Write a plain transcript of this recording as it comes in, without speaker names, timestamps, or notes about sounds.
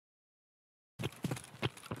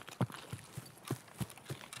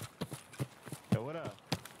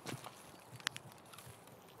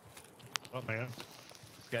Oh man.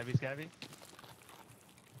 Scabby, scabby.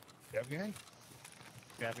 Scab gang?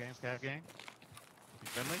 Scab gang, scab gang. You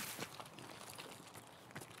friendly?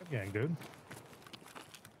 Scab gang, dude.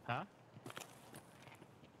 Huh?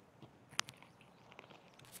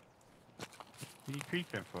 What are you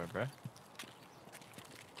creeping for, bruh?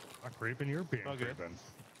 I'm creeping, you're being All good. creeping.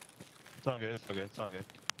 It's all good, it's all good, it's all good.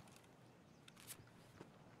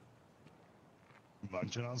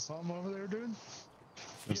 Munching on something over there, dude?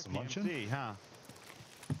 You're Just munching? PMC, huh?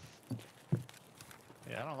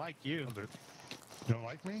 Yeah, I don't like you. Oh, dude. You don't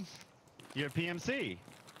like me? You're a PMC.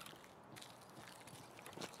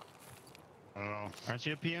 I don't know. Aren't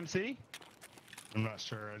you a PMC? I'm not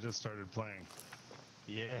sure. I just started playing.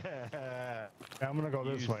 Yeah. Yeah, I'm gonna go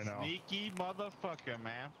this way now. Sneaky motherfucker,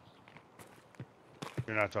 man.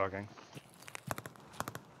 You're not talking.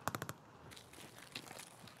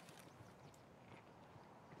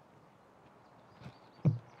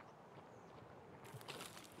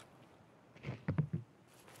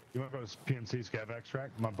 You want to go to PMC Scav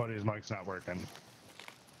Extract? My buddy's mic's not working.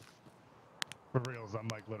 For reals, I'm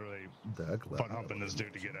like literally butt humping this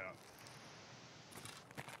dude to get out.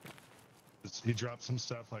 He dropped some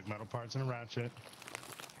stuff like metal parts and a ratchet.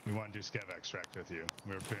 We want to do Scav Extract with you.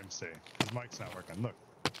 We're PMC. His mic's not working. Look.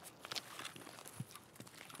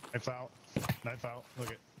 Knife out. Knife out.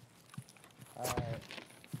 Look it. Alright.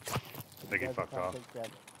 I think he fucked off.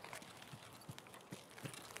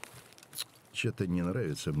 Что-то не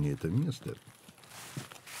нравится мне это место.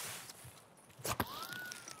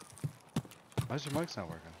 Why's your mic's not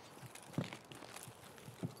working?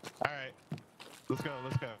 Alright. Let's go,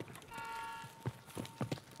 let's go.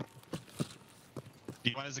 Do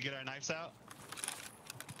you want us to get our knives out?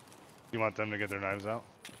 You want them to get their knives out?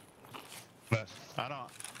 But I don't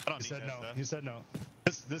he need said that no. stuff. He said no.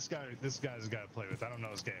 This guy's got to play with. I don't know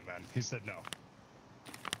his game, man. He said no.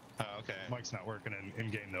 Oh, okay. Mike's not working in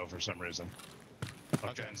game though for some reason. I'm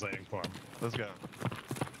Okay. translating for him. Let's go.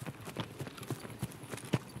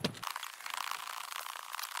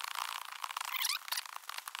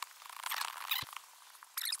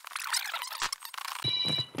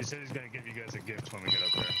 He said he's gonna give you guys a gift when we get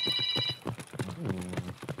up there.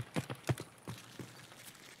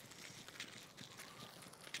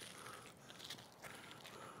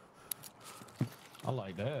 I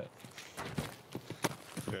like that.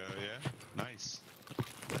 Yeah. Nice.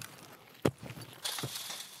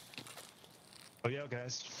 Oh yeah,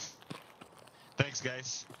 guys. Thanks,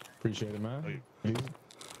 guys. Appreciate it, man. Oh, Easy.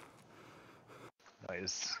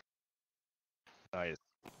 Nice. Nice.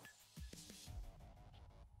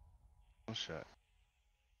 Oh shit.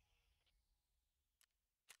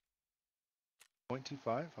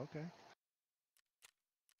 0.25? Okay.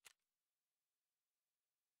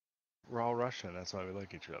 We're all Russian, that's why we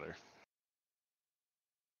like each other.